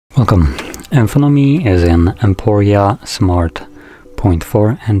Welcome. In front of me is an EMPORIA Smart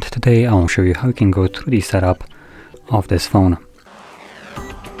 0.4 and today I will show you how you can go through the setup of this phone.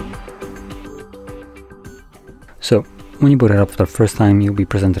 So when you boot it up for the first time, you'll be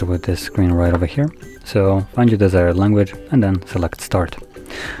presented with this screen right over here. So find your desired language and then select start.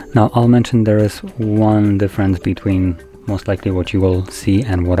 Now I'll mention there is one difference between most likely what you will see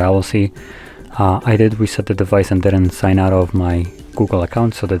and what I will see. I did reset the device and didn't sign out of my Google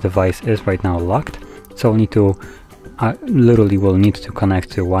account, so the device is right now locked. So I literally will need to connect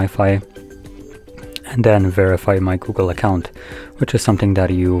to Wi-Fi and then verify my Google account, which is something that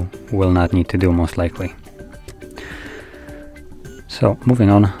you will not need to do most likely. So moving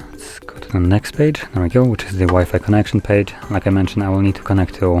on, let's go to the next page. There we go, which is the Wi-Fi connection page. Like I mentioned, I will need to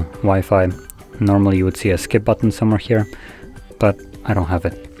connect to Wi-Fi. Normally you would see a skip button somewhere here, but I don't have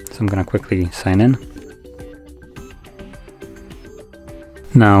it. So I'm gonna quickly sign in.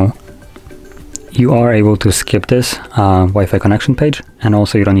 Now, you are able to skip this Wi-Fi connection page, and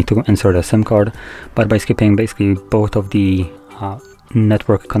also you don't need to insert a SIM card, but by skipping basically both of the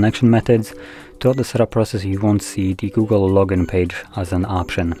network connection methods, throughout the setup process you won't see the Google login page as an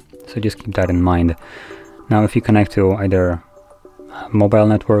option. So just keep that in mind. Now if you connect to either mobile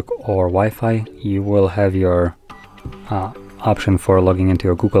network or Wi-Fi, you will have your option for logging into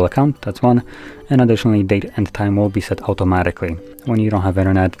your Google account, that's one, and additionally date and time will be set automatically. When you don't have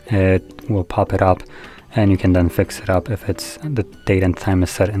internet, it will pop it up and you can then fix it up if it's the date and time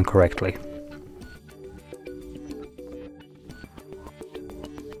is set incorrectly.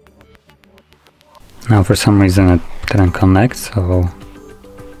 Now for some reason it didn't connect, so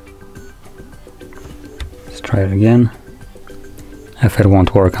let's try it again. If it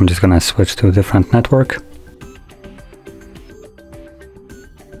won't work, I'm just gonna switch to a different network.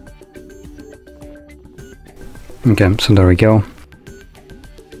 Okay, so there we go.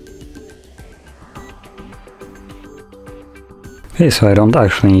 Okay, so I don't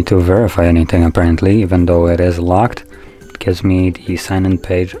actually need to verify anything apparently, even though it is locked. It gives me the sign-in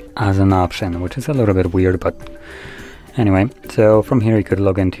page as an option, which is a little bit weird, but anyway. So from here you could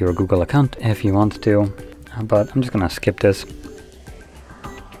log into your Google account if you want to, but I'm just gonna skip this.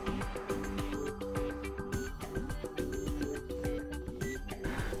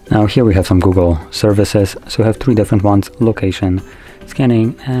 Now here we have some Google services, so we have three different ones: location,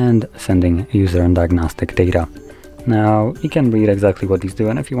 scanning, and sending user and diagnostic data. Now you can read exactly what these do,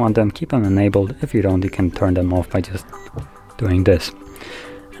 and if you want them, keep them enabled. If you don't, you can turn them off by just doing this.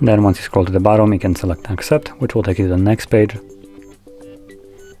 And then once you scroll to the bottom, you can select accept, which will take you to the next page,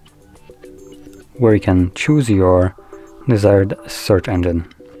 where you can choose your desired search engine.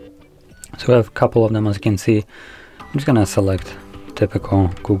 So we have a couple of them, as you can see. I'm just gonna select typical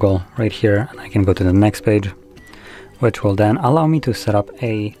Google right here, and I can go to the next page, which will then allow me to set up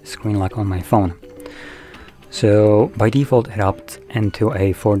a screen lock on my phone. So by default it opts into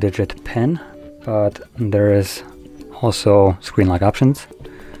a 4-digit PIN, but there is also screen lock options,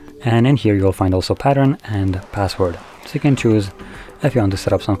 and in here you'll find also pattern and password. So you can choose if you want to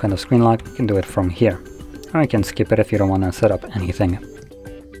set up some kind of screen lock, you can do it from here, or you can skip it if you don't want to set up anything.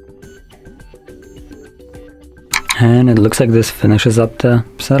 And it looks like this finishes up the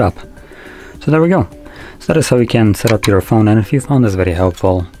setup. So there we go. So that is how you can set up your phone, and if you found this very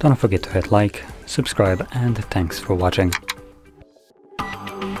helpful, don't forget to hit like, subscribe, and thanks for watching.